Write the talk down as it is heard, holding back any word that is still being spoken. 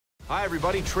Hi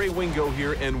everybody, Trey Wingo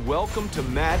here, and welcome to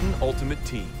Madden Ultimate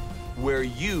Team, where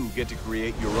you get to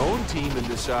create your own team and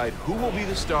decide who will be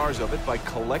the stars of it by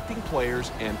collecting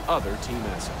players and other team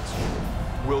assets.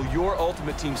 Will your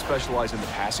Ultimate Team specialize in the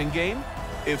passing game?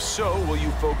 If so, will you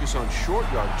focus on short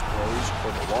yardage plays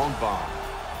or the long bomb?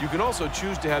 You can also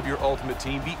choose to have your Ultimate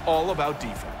Team be all about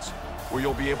defense, where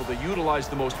you'll be able to utilize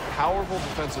the most powerful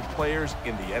defensive players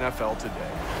in the NFL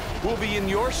today. Who will be in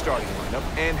your starting lineup,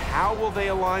 and how will they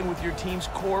align with your team's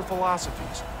core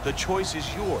philosophies? The choice is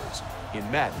yours in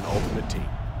Madden Ultimate Team.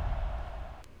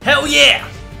 Hell yeah!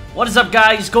 What is up,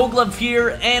 guys? GoldGlove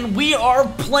here, and we are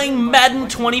playing Madden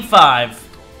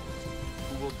 25.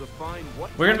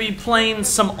 We're going to be playing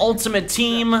some Ultimate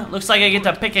Team. Looks like I get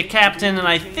to pick a captain, and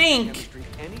I think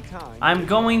I'm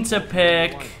going to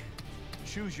pick...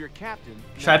 Should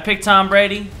I pick Tom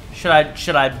Brady? Should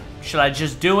I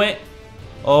just do it?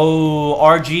 Oh,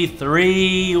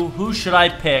 RG3. Who should I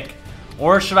pick?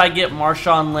 Or should I get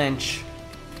Marshawn Lynch?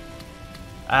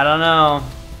 I don't know.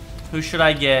 Who should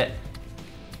I get?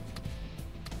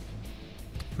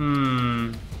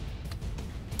 I'm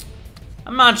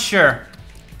not sure.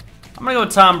 I'm gonna go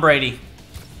with Tom Brady.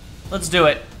 Let's do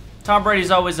it. Tom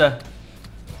Brady's always a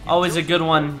good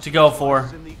one to go for.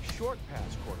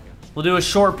 We'll do a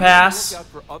short pass.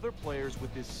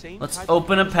 Let's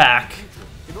open a pack.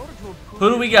 Who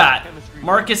do we got?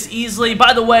 Marcus Easley.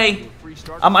 By the way,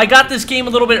 I got this game a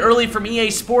little bit early from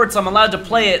EA Sports. I'm allowed to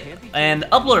play it and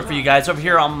upload it for you guys over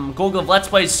here on GoldGlove Let's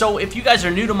Plays. So if you guys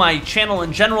are new to my channel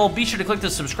in general, be sure to click the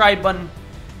subscribe button.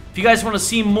 If you guys want to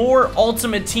see more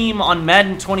Ultimate Team on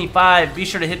Madden 25, be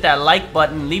sure to hit that like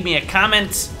button. Leave me a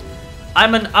comment.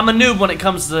 I'm a noob when it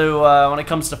comes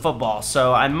to football,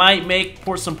 so I might make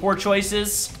some poor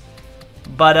choices,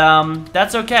 but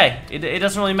that's okay. It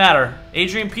doesn't really matter.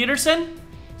 Adrian Peterson?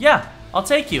 Yeah, I'll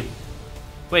take you.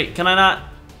 Wait, can I not?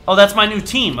 Oh, that's my new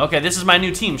team. Okay, this is my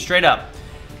new team, straight up.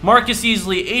 Marcus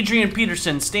Easley, Adrian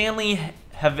Peterson, Stanley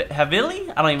Havili?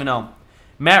 I don't even know.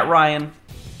 Matt Ryan,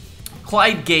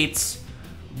 Clyde Gates,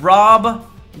 Rob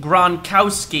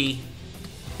Gronkowski.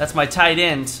 That's my tight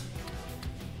end.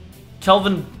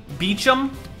 Kelvin Beachum,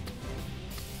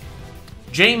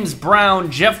 James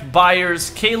Brown, Jeff Byers,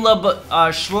 Caleb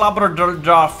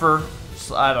Schlotterhoff,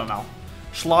 I don't know,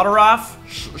 Schlotterhoff,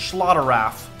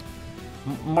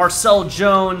 Marcel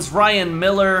Jones, Ryan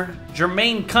Miller,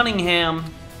 Jermaine Cunningham,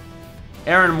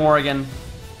 Aaron Morgan,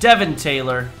 Devin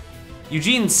Taylor,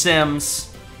 Eugene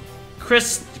Sims,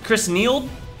 Chris Neal,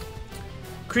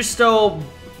 Christo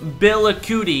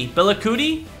Billacuti?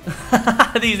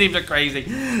 These names are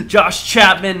crazy. Josh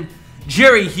Chapman,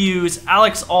 Jerry Hughes,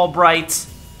 Alex Albright,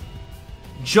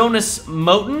 Jonas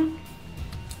Moten,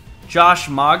 Josh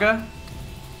Maga,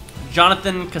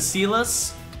 Jonathan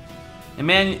Casillas,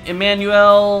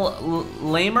 Emmanuel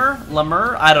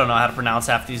Lamer. I don't know how to pronounce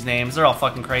half these names. They're all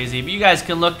fucking crazy. But you guys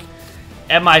can look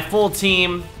at my full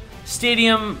team.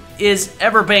 Stadium is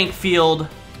Everbank Field.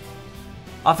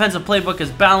 Offensive playbook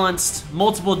is balanced.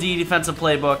 Multiple D defensive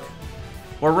playbook.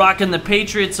 We're rocking the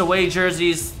Patriots away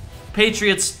jerseys.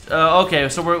 Patriots. Okay,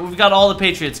 so we've got all the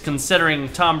Patriots, considering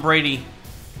Tom Brady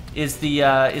is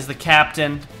the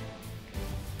captain.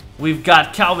 We've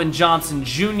got Calvin Johnson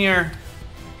Jr.,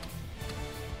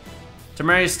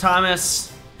 Demaryius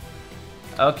Thomas.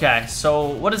 Okay, so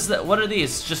what is that? What are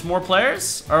these? Just more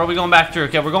players, or are we going back through?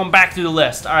 Okay, we're going back through the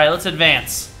list. All right, let's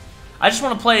advance. I just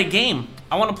want to play a game.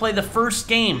 I want to play the first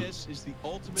game.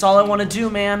 That's all I want to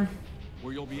do, man.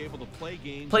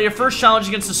 Play your first challenge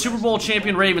against the Super Bowl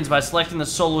champion Ravens by selecting the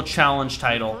solo challenge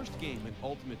title.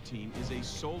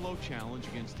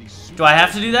 Do I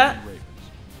have to do that?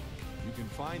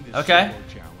 Okay.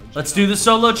 Let's do the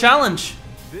solo challenge.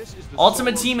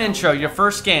 Ultimate Team intro, your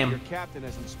first game.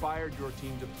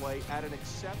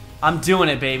 I'm doing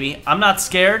it, baby. I'm not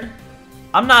scared.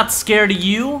 I'm not scared of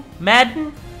you,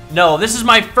 Madden. No, this is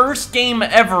my first game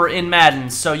ever in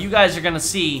Madden, so you guys are gonna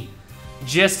see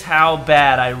just how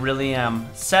bad I really am.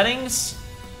 Settings?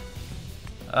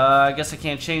 I guess I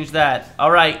can't change that.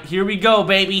 Alright, here we go,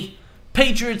 baby.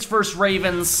 Patriots versus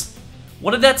Ravens.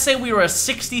 What did that say? We were a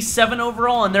 67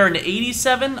 overall and they're an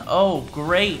 87? Oh,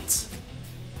 great.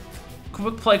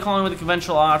 Quick play calling with a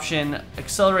conventional option.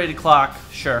 Accelerated clock.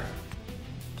 Sure.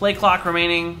 Play clock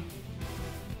remaining.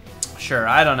 Sure,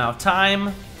 I don't know.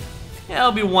 Time. Yeah,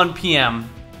 it'll be 1 p.m.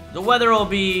 The weather will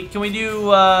be... Can we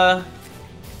do...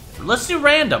 Let's do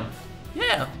random.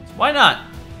 Yeah, why not?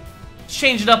 Let's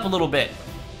change it up a little bit.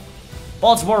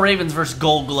 Baltimore Ravens versus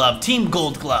GoldGlove. Team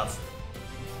GoldGlove.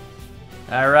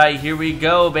 Alright, here we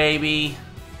go, baby.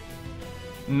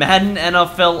 Madden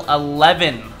NFL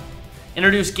 11.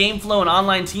 Introduce game flow and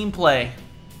online team play.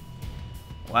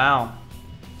 Wow.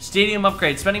 Stadium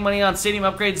upgrades. Spending money on stadium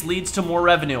upgrades leads to more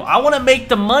revenue. I want to make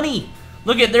the money.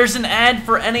 Look at, there's an ad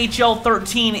for NHL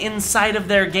 13 inside of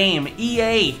their game.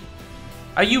 EA.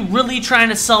 Are you really trying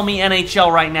to sell me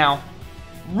NHL right now?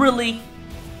 Really?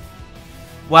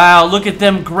 Wow, look at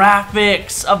them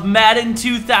graphics of Madden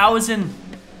 2000.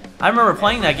 I remember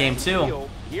playing that game too.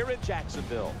 Here in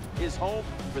Jacksonville is home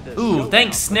for this. Ooh,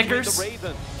 thanks Snickers. The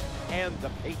Ravens and the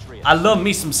Patriots. I love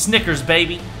me some Snickers,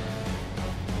 baby.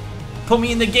 Put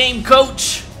me in the game,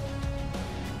 coach.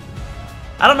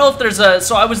 I don't know if there's a,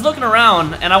 so I was looking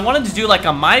around and I wanted to do like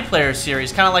a My Player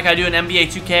series, kind of like I do in NBA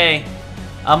 2K.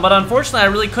 But unfortunately I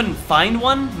really couldn't find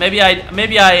one. Maybe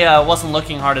I wasn't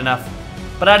looking hard enough.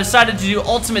 But I decided to do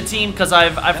Ultimate Team because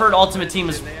I've heard Ultimate Team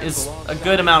is a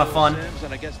good amount of fun.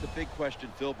 And I guess the big question,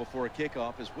 Phil, before a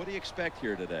kickoff is what do you expect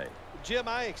here today? Jim,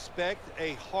 I expect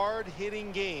a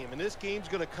hard-hitting game, and this game's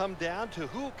going to come down to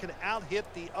who can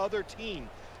out-hit the other team.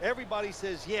 Everybody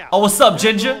says, yeah. Oh, what's up,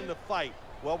 Ginger? Willing to fight.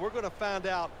 Well, we're going to find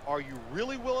out, are you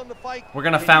really willing to fight? We're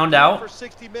going to find out? For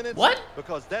 60 minutes? What?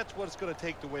 Because that's what it's going to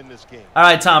take to win this game. All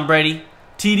right, Tom Brady.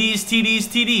 TDs, TDs,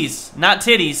 TDs. Not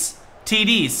titties.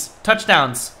 TDs.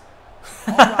 Touchdowns.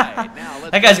 All right, now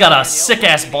That guy's got a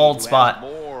sick-ass bald spot.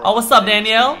 Oh, what's up,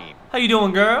 Danielle? How you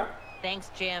doing, girl?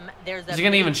 Thanks, Jim. There's a Is he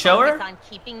gonna even show her? on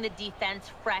keeping the defense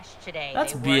fresh today.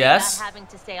 That's they worry BS. about having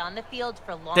to stay on the field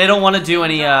for long. They don't want to do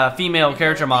any female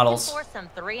character models. Force some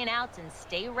 3 and outs and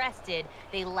stay rested.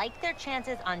 They like their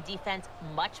chances on defense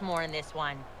much more in this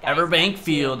one. Guys, Everbank that's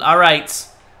you. Field. All right.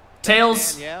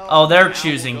 Tails. Oh, they're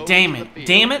choosing. Damn it.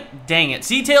 Damn it. Dang it.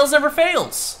 See, Tails never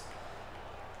fails.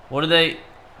 What do they?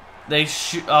 They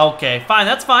shoot. Okay, fine.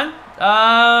 That's fine.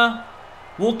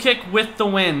 We'll kick with the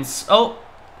wins. Oh,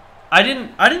 I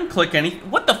didn't click any.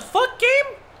 What the fuck,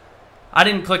 game? I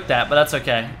didn't click that, but that's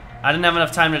okay. I didn't have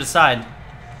enough time to decide.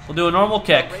 We'll do a normal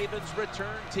kick.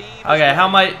 Okay, how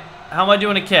am I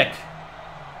doing a kick?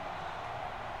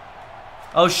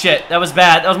 Oh shit, that was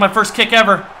bad. That was my first kick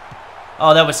ever.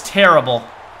 Oh, that was terrible.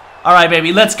 All right,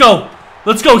 baby, let's go.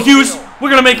 Let's go, Hughes. We're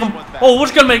gonna make him. Oh, we're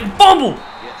just gonna make him fumble.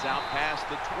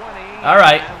 All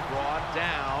right.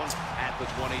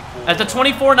 At the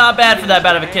 24, not bad for that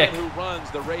bad of a kick.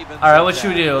 All right, what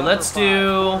should we do? Let's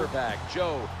do.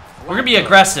 We're gonna be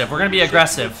aggressive. We're gonna be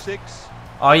aggressive.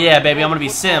 Oh yeah, baby, I'm gonna be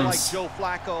Sims. I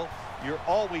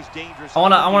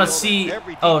wanna see.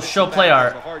 Oh, show play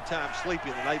art.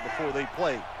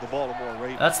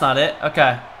 That's not it.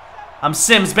 Okay. I'm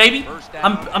Sims, baby.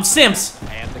 I'm Sims.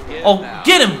 Oh,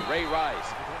 get him.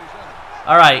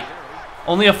 All right.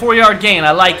 Only a 4-yard gain.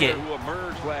 I like it.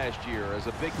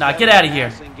 Nah, get out of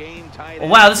here. Oh,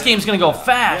 wow, this game's gonna go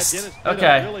fast.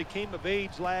 Okay.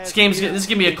 This is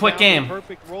gonna be a quick game.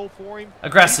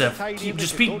 Aggressive.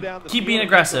 Keep being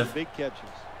aggressive.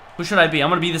 Who should I be? I'm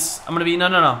gonna be this. I'm gonna be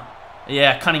no.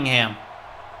 Yeah, Cunningham.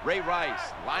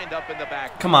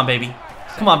 Come on, baby.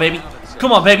 Come on, baby.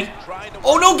 Come on, baby.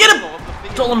 Oh no, get him!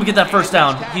 Don't let him get that first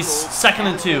down. He's 2nd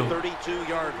and 2.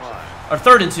 Or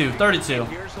 3rd and 2. 3rd and 2.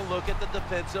 Here's a look at the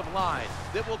defensive line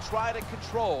that will try to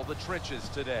control the trenches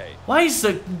today. Why is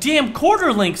the damn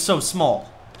quarter length so small?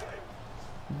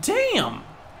 Damn.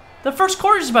 The first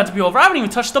quarter is about to be over. I haven't even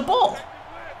touched the ball.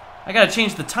 I gotta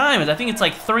change the time. I think it's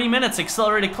like 3 minutes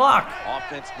accelerated clock.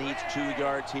 Offense needs 2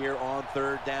 yards here on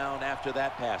 3rd down after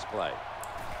that pass play.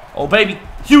 Oh, baby.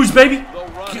 Hughes, baby.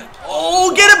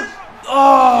 Oh, get him.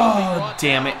 Oh,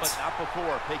 damn it.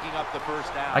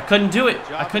 I couldn't do it.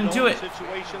 I couldn't do it.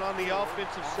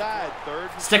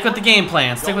 Stick with the game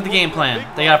plan. Stick with the game plan.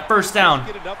 They got 1st down.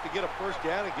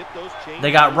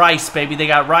 They got rice, baby. They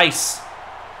got rice.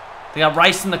 They got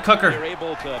rice in the cooker.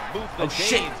 Oh,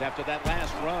 shit.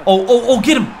 Oh,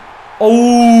 get him.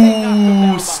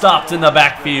 Oh, stopped in the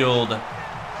backfield.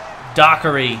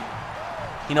 Dockery.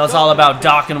 He knows all about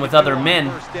docking with other men.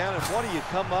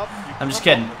 I'm just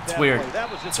kidding. It's weird.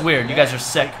 It's weird. You guys are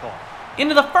sick.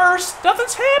 Into the 1st.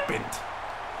 Nothing's happened.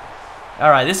 All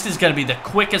right, this is going to be the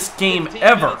quickest game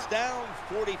ever.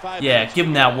 Yeah, give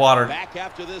him that water.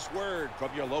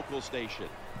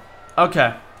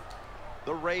 Okay.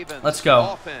 Let's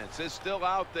go.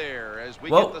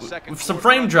 Well, with some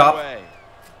frame drop.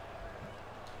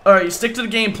 All right, stick to the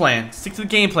game plan. Stick to the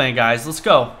game plan, guys. Let's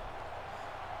go.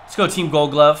 Let's go, Team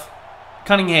GoldGlove.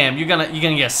 Cunningham, you're gonna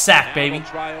get a sack, baby.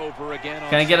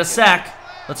 Gonna get a sack.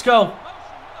 Let's go.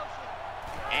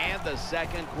 And the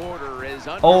 2nd quarter is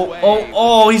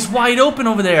Oh, he's wide open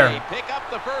over there.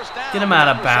 Get him out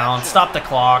of bounds. Stop the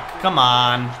clock. Come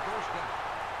on.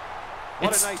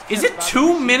 Is it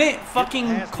 2-minute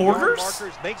fucking quarters?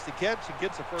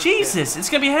 Jesus, it's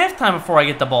gonna be halftime before I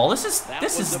get the ball. This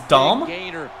is dumb.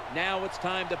 Now it's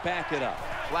time to back it up.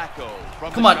 Flacco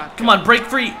from Come on, break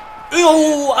free.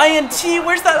 Oh, INT,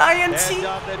 where's that INT?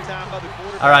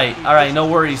 All right, no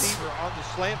worries.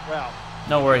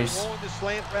 No worries.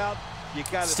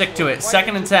 Stick to it.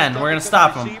 2nd and 10. We're gonna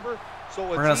stop him.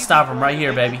 We're gonna stop him right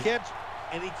here, baby.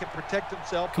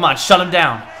 Come on, shut him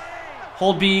down.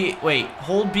 Hold B. Wait,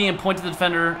 hold B and point to the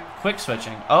defender. Quick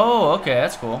switching. Oh, okay,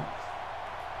 that's cool.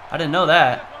 I didn't know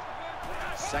that.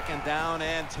 2nd down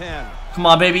and 10. Come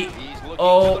on, baby.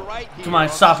 Oh, come on,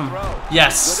 stop him.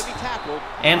 Yes.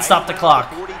 And stop the clock.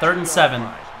 3rd and 7.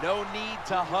 No need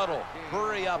to huddle.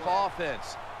 Hurry up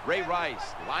offense. Ray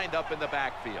Rice lined up in the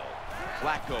backfield.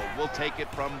 Flacco will take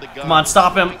it from the gun. Come on,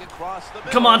 stop him.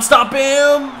 Come on, stop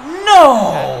him.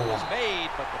 No. Made,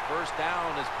 but the first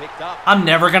down is picked up. I'm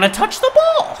never going to touch the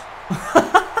ball.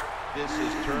 This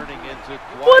is turning into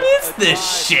what is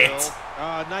this shit?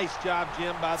 Nice job,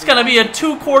 Jim. It's going to be a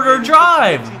 2-quarter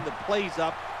drive. The plays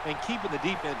up and keeping the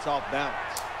defense off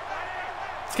balance.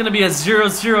 It's going to be a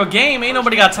 0-0 game. Ain't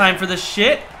nobody got time for this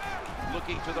shit.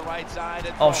 Looking to the right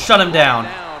side. Oh, shut him down.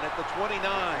 At the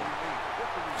 29.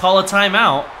 Call a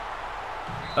timeout.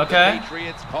 Okay. The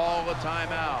Patriots call a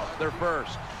timeout. They're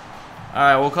first. All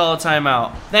right, we'll call a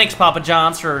timeout. Thanks, Papa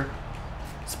John's, for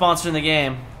sponsoring the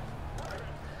game.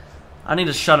 I need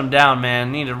to shut him down, man.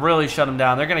 I need to really shut him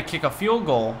down. They're going to kick a field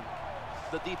goal.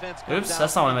 The defense Oops,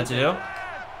 that's not what I meant to do.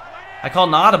 I called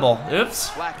an audible. Oops.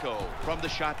 Flacco from the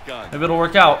shotgun. Maybe it'll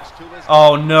work out.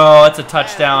 Oh, no, it's a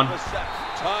touchdown.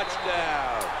 Touchdown.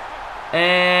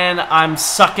 And I'm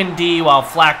sucking D while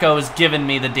Flacco is giving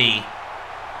me the D.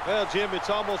 Well, Jim, it's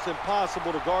almost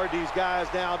impossible to guard these guys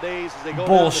nowadays as they go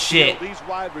bullshit. down the field. These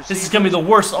wide receivers, this is going to be the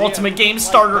worst Ultimate Game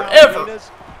starter ever.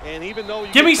 And even though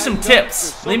give me some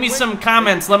tips. Leave me some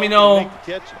comments. Let me know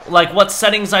like what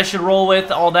settings I should roll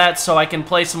with, all that, so I can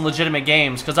play some legitimate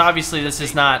games. Because obviously this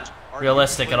is not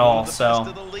realistic at all. So I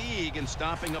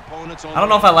don't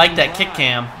know if I like that kick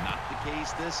cam.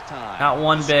 Not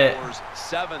one bit.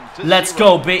 Let's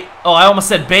go, Bates. Oh, I almost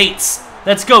said Bates.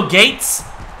 Let's go, Gates.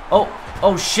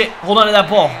 Oh shit. Hold on to that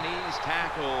ball. He's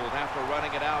tackled after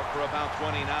running it out for about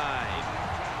 29.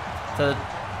 To the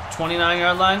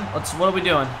 29-yard line. What are we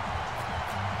doing?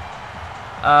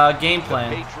 Game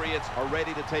plan. The Patriots are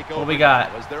ready to take over. What we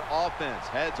got? As their offense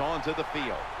heads onto the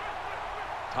field.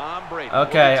 Tom Brady.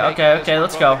 Okay,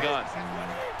 let's go.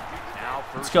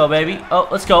 Let's go, baby. Oh,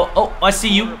 let's go. Oh, I see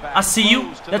you.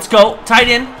 Let's go. Tight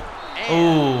end.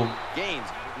 Ooh. Gains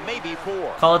maybe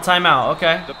 4. Call a timeout.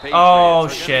 Okay. Oh,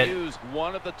 shit.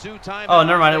 Oh,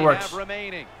 never mind. It worked. We're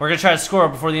going to try to score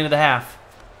before the end of the half.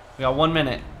 We got 1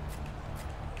 minute.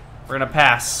 We're going to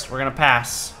pass. Going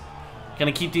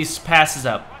to keep these passes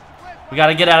up. We got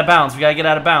to get out of bounds.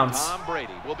 Tom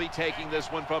Brady will be taking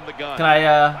this one from the gun. Can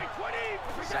I,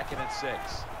 2nd and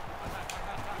 6.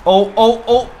 Oh.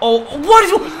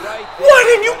 Why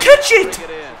didn't you catch it?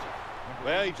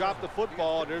 Well, he dropped the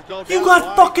football. There's no you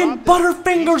got fucking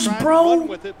butterfingers, bro.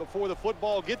 With it before the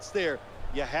football gets there.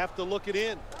 You have to look it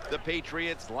in. The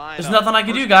Patriots line. There's nothing I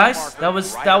can do, guys. That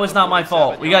was not my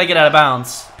fault. We got to get out of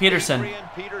bounds. Peterson,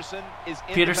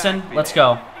 let's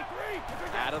go.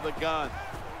 Out of the gun.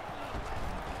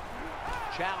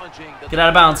 Challenging. Get out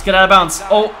of bounds.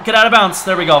 Oh, get out of bounds.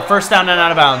 There we go. First down and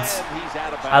out of bounds.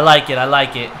 I like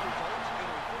it.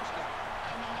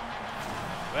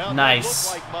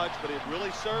 Nice. No,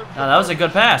 that was a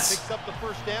good pass.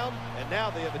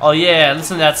 Oh yeah,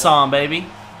 listen to that song, baby.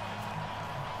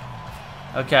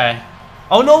 Okay.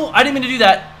 Oh no, I didn't mean to do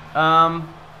that.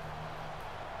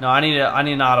 No, I need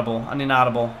an audible.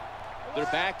 They're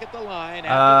back at the line.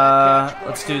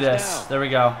 Let's do this. There we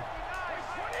go.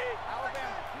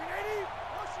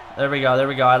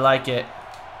 I like it.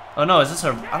 Oh no, is this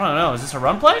a? I don't know. Is this a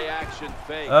run play?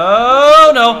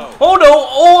 Oh no!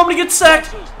 Oh, I'm gonna get sacked.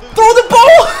 Throw the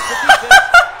ball.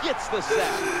 Gets the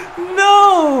sack.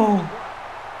 No!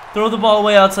 Throw the ball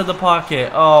way outside the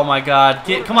pocket. Oh my God!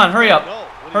 Come on, hurry up!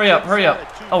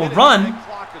 Oh, run!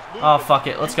 Oh fuck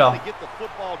it, let's go.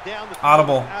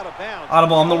 Audible.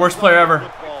 I'm the worst player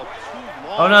ever.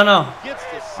 Oh no.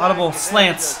 Audible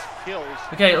slants.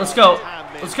 Okay, let's go.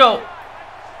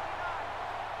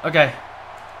 Okay.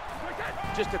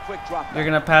 Just a quick drop. You're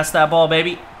gonna pass that ball,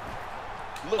 baby.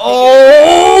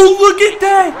 Oh, look at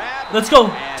that! Let's go.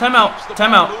 Timeout.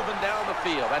 Moving down the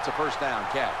field. That's a first down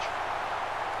catch.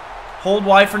 Hold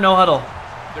wide for no huddle.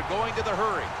 They're going to the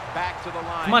hurry. Back to the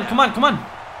line. Come on.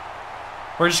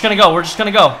 We're just gonna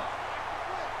go.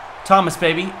 Thomas,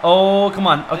 baby. Oh, come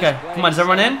on. Okay, come on. Is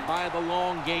everyone in? By the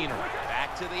long gainer.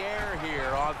 Back to the air here.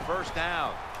 First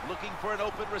down. Looking for an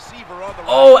open receiver on the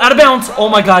Oh, right. out of bounds. Oh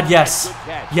my God, yes. Good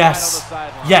catch Yes. right on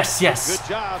the sideline. Yes, yes. Good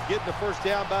job getting the first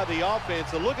down by the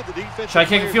offense. And look at the defense. Should I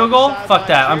kick a field goal? Fuck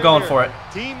that. I'm going for it.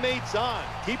 Teammates on.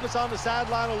 Keep us on the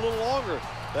sideline a little longer.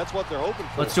 That's what they're hoping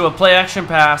for. Let's do a play action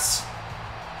pass.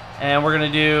 And we're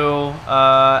going to do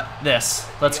this.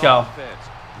 Let's The go. offense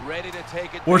ready to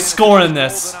take We're advantage scoring of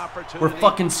this. golden opportunity We're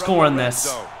fucking from the scoring red this.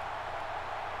 zone.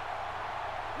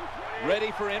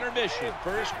 Ready for intermission.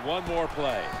 First, one more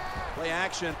play. Play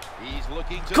action. He's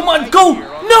looking to Come the on, right go! here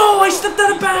on No, the I throw. stepped out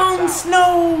He of steps bounds. out.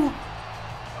 No.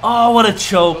 Oh, what a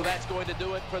So choke. that's going to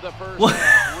do it for the first What?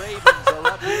 half. Ravens are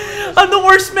up here in this I'm the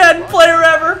worst Madden player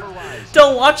ever.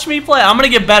 Don't watch me play. I'm gonna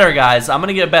get better, guys. I'm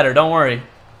gonna get better. Don't worry.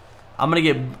 I'm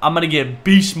gonna get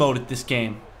beast mode at this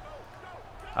game.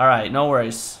 All right, no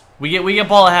worries. We get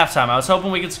ball at halftime. I was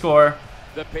hoping we could score.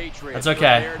 The Patriots That's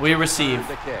okay. prepared We to receive. return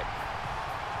the kick.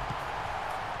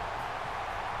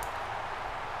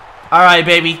 All right,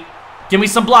 baby. Give me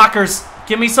some blockers.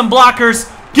 Give me some blockers.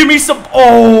 Give me some.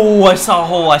 Oh, I saw a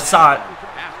hole. I saw it.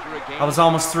 After a gain I was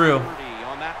almost of through. 30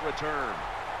 on that return.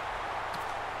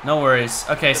 No worries.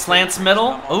 Okay, slants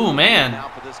middle. Oh man. Now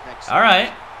for this next All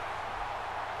right.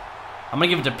 I'm gonna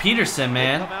give it to Peterson, They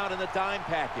man. come out in the dime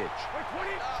package.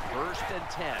 First and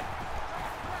 10.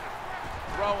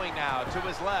 Throwing now to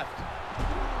his left.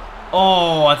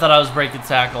 Oh, I thought I was breaking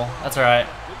tackle. That's all right.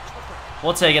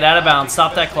 We'll take it out of bounds.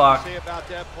 Stop that clock. Say about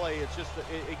that play, it's just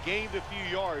it gained a few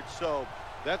yards, so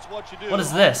that's what you do. What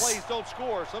is All this? Plays don't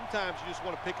score. Sometimes you just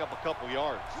want to pick up a couple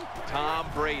yards. Tom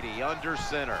Brady under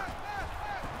center.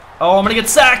 Oh, I'm gonna get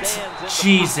sacked.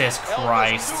 Jesus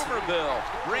Christ. Elvis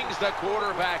Dumervil brings the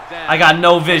quarterback down. I got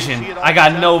no vision. I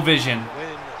got no vision.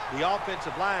 When the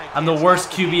offensive line I'm the can't worst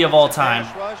stop the QB of all defensive time.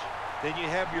 pass rush, then you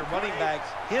have your running backs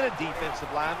hit a defensive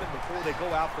lineman before they go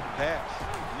out for the pass.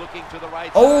 Looking to the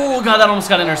right Oh side. God, that almost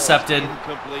got intercepted.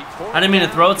 Incomplete. I didn't mean to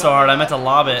throw it so hard. I meant to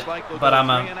lob it, but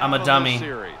I'm a dummy.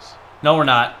 No, we're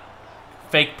not.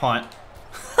 Fake punt.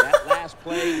 That last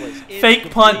play was Fake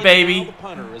punt, incomplete. baby. Now the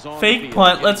punter is on the Fake field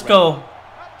punt. getting Let's ready. go.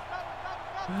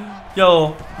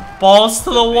 Yo, balls to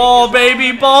the wall,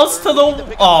 baby. Balls to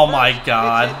the. Oh my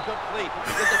God.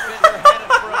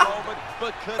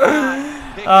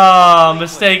 Oh,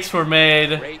 mistakes were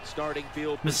made.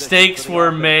 Mistakes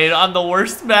were made. I'm the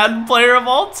worst Madden player of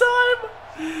all time.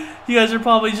 You guys are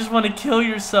probably just want to kill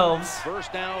yourselves.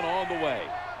 First down on the way.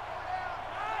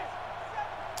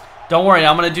 Don't worry,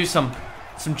 I'm gonna do some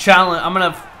challenge. I'm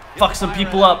gonna fuck some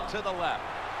people up. To the left.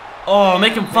 Oh,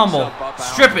 make him fumble.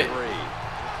 Strip it.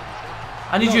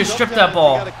 I need you to strip that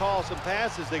ball. You got to call some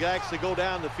passes. They actually go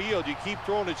down the field. You keep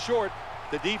throwing it short.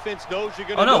 The defense knows you're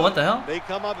going to. Oh no, do what it. the hell? They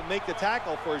come up and make the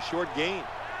tackle for a short gain.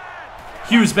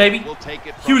 Hughes, baby. We'll take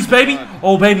it from Hughes, the baby. gun.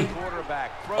 Oh, baby. The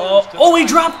quarterback throws Oh, to the oh, he right.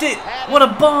 dropped it. Had What a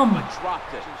but bum.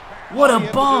 dropped it. What All a you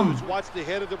have to do is bum. watch the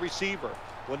head of the receiver.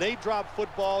 When they drop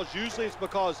footballs, usually it's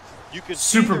because you can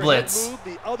Super see their head blitz. move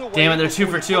the other way Damn it, they're before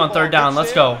 2 for the 2 on football third down. gets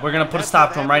Let's there. go. We're gonna put a That's stop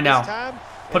what to him right happened now. this time,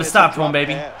 Put a and stop it's to him, drop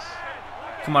baby. pass.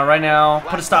 Come on, right now.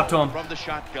 Put a stop to him. From the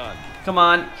shotgun. Come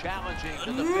on. Challenging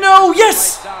to the No, right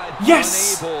yes. side.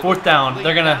 Yes. Unable to Fourth down. complete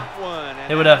They're gonna. that one, and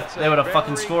They would have. that's They a would have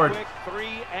fucking very scored. quick 3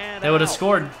 and They would have out.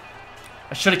 scored.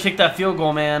 I should have kicked that field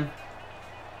goal, man.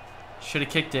 Should have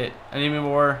kicked it. I need to be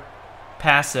more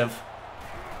passive.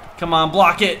 Come on,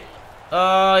 block it.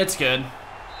 It's good.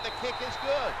 The kick is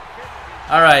good.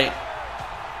 All right.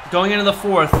 Going into the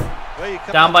fourth. Well, you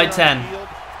come Down out by there on 10. the field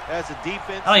as a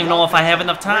defense, I don't even know if I have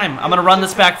enough time. I'm gonna run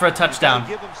this back for a touchdown.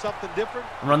 Give them something different.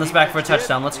 Run this back for a Defense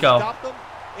touchdown. did. Let's They go. stopped them,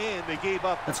 and they gave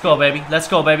up. Let's go, baby. Let's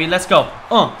go, baby. Let's go.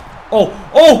 Oh, oh,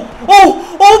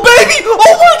 baby!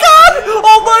 Oh my God!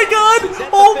 Oh my God!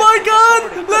 Oh my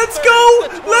God! Let's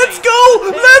go! Let's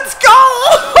go! Let's go!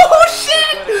 Oh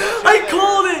shit! I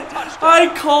called it!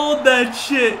 I called that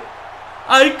shit!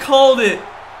 I called it!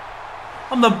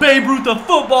 I'm the Babe Ruth of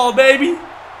football, baby!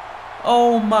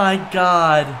 Oh my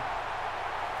God!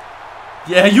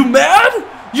 Yeah, you mad?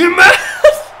 You mad?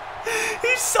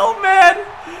 He's so mad!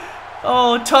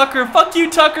 Oh, Tucker. Fuck you,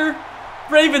 Tucker.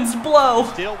 Ravens blow.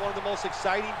 Still one of the most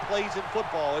exciting plays in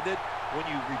football, isn't it? When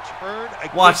you return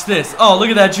a Watch this. Oh, look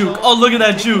at that juke. Oh, look at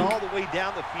that take it juke. all the way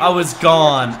down the field I was and score a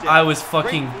gone. touchdown. I was Great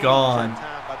fucking moves gone. that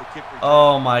time by the kick return.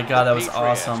 Oh my God, that was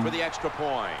Patriots awesome. For the extra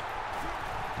point.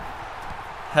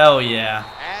 Hell yeah.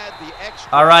 Add the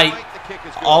extra All right. point. The kick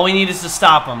is good. All we need is to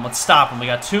stop him. Let's stop him. We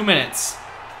got 2 minutes.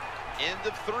 End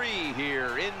of 3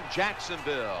 here in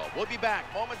Jacksonville. We'll be back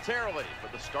momentarily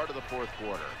for the start of the fourth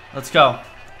quarter. Let's go.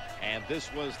 And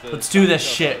this was the Let's do this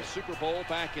site of shit. the Super Bowl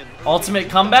back in Ultimate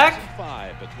comeback?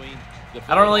 2005 between the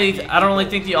I don't really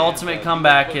think the ultimate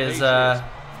comeback is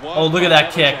Oh, look at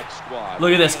that kick.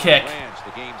 Look at this kick.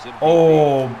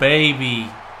 Oh, baby.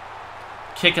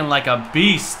 Kicking like a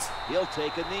beast. He'll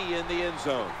take a knee in the end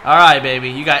zone. All right, baby.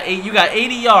 You got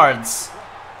 80 yards.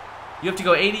 You have to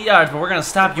go 80 yards, but we're going to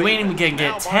stop. You ain't even going to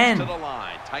get 10.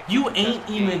 You ain't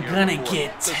even going to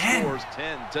get 10.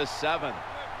 10-7.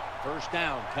 First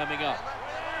down coming up.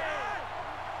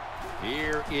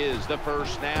 Here is the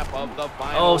first snap of the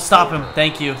final. Oh, stop him.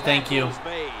 Thank you. Thank you.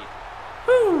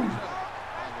 Whew.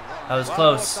 That was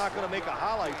close.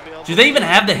 Do they even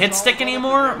have the hit stick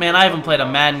anymore? Man, I haven't played a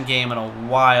Madden game in a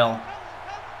while.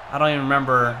 I don't even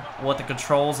remember what the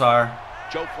controls are.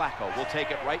 Joe Flacco will take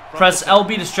it right from Press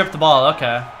LB to strip the ball.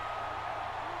 Okay.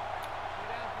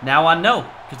 Now I know,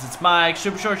 because it's my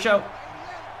super short show.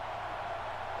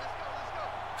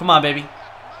 Come on, baby.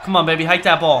 Come on, baby. Hike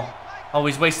that ball. Oh,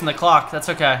 he's wasting the clock. That's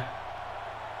okay.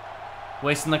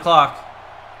 Wasting the clock.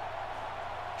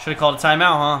 Should have called a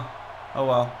timeout, huh? Oh,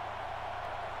 well.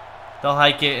 They'll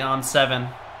hike it on 7.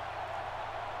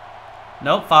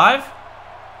 Nope, 5.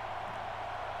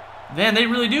 Man, they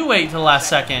really do wait till the last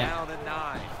second. Down and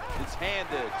 9. It's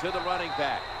handed to the running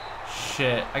back.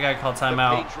 Shit, I gotta call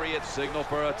timeout. The Patriots signal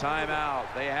for a timeout.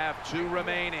 They have 2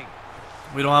 remaining.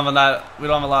 We don't have a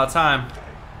lot of time.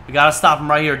 We gotta stop them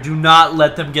right here. Do not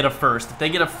let them get a first. If they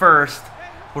get a first,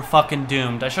 we're fucking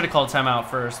doomed. I should have called timeout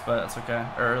first, but that's okay.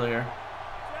 Or earlier.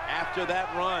 After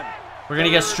that run, we're gonna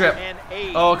get stripped.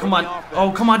 Oh, come on.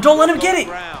 Oh, come on. Don't let him get it.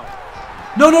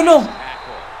 No, no, no.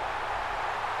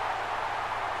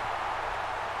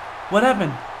 What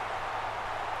happened?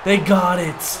 They got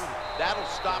it.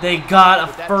 They got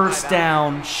a first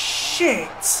down.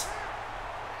 Shit.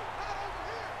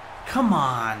 Come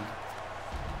on.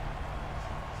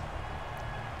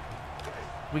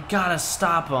 We gotta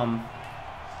stop them.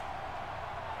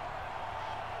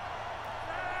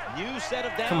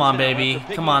 Come on, baby.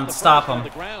 Come on, stop them.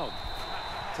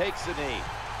 Takes a knee.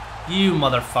 You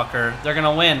motherfucker. They're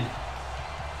gonna win.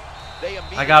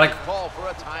 I gotta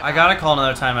call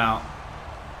another timeout.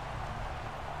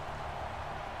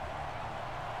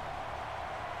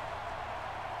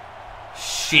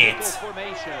 Shit.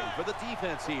 Formation for the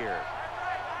defense here.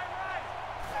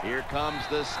 Here comes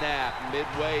the snap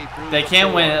midway through. They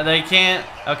can't win. They can't.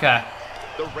 Okay.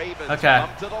 The Ravens okay.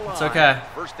 Come to the line. It's okay.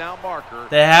 First down marker.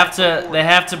 They have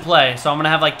to play. So I'm gonna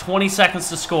have like 20 seconds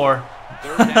to score.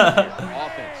 They're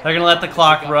gonna let the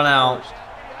clock run out.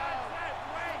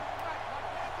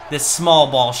 This small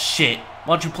ball shit.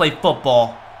 Why don't you play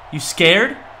football? You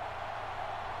scared?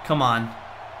 Come on.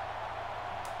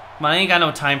 Come on, I ain't got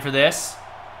no time for this.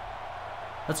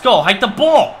 Let's go. Hike the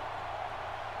ball.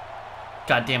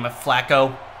 God damn it,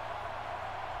 Flacco.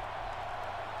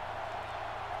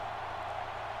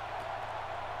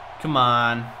 Come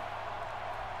on.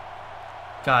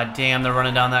 God damn, they're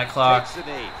running down that clock.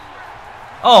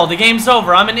 Oh, the game's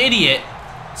over. I'm an idiot.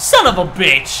 Son of a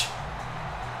bitch.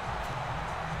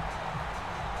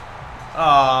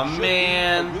 Oh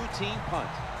man.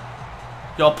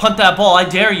 Yo, punt that ball. I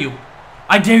dare you.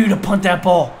 I dare you to punt that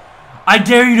ball. I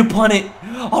dare you to punt it.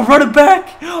 I'll run it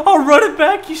back. I'll run it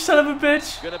back, you son of a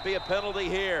bitch. Gonna be a penalty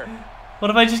here.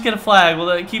 What if I just get a flag? Will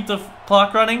it keep the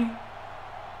clock running?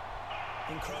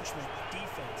 Encroachment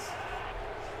defense.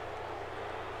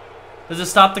 Does it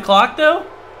stop the clock though?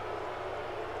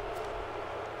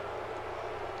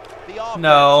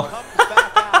 No.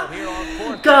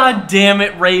 God damn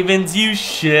it, Ravens, you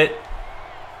shit.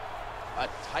 A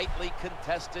tightly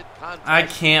contested contest. I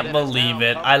can't believe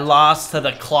it. I lost to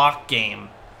the clock game.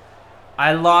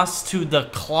 I lost to the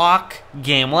clock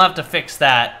game. We'll have to fix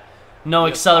that. No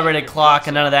accelerated clock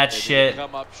and none of that shit.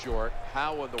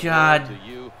 God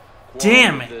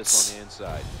damn it.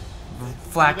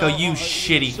 Flacco, you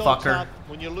shitty fucker.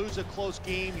 When you lose a close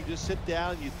game, you just sit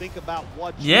down, you think about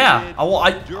what you did. Well,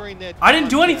 I didn't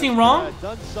do anything wrong.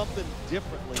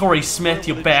 Torrey Smith,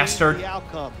 you bastard.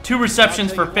 2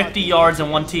 receptions for 50 yards and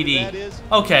 1 TD.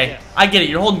 Okay, I get it.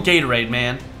 You're holding Gatorade,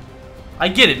 man. I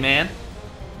get it, man.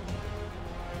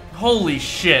 Holy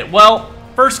shit. Well,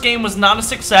 first game was not a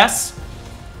success.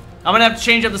 I'm going to have to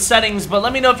change up the settings, but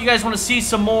let me know if you guys want to see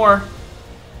some more.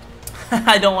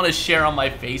 I don't want to share on my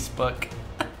Facebook.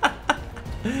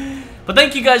 But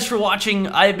thank you guys for watching.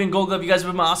 I have been GoldGlove. You guys have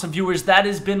been my awesome viewers. That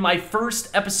has been my first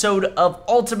episode of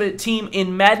Ultimate Team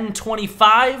in Madden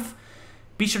 25.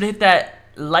 Be sure to hit that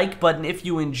like button if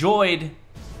you enjoyed.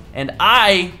 And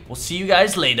I will see you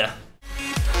guys later.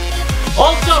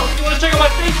 Also, if you want to check out my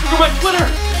Facebook or my Twitter,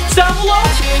 it's down below.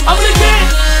 I'm gonna get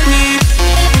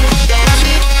it.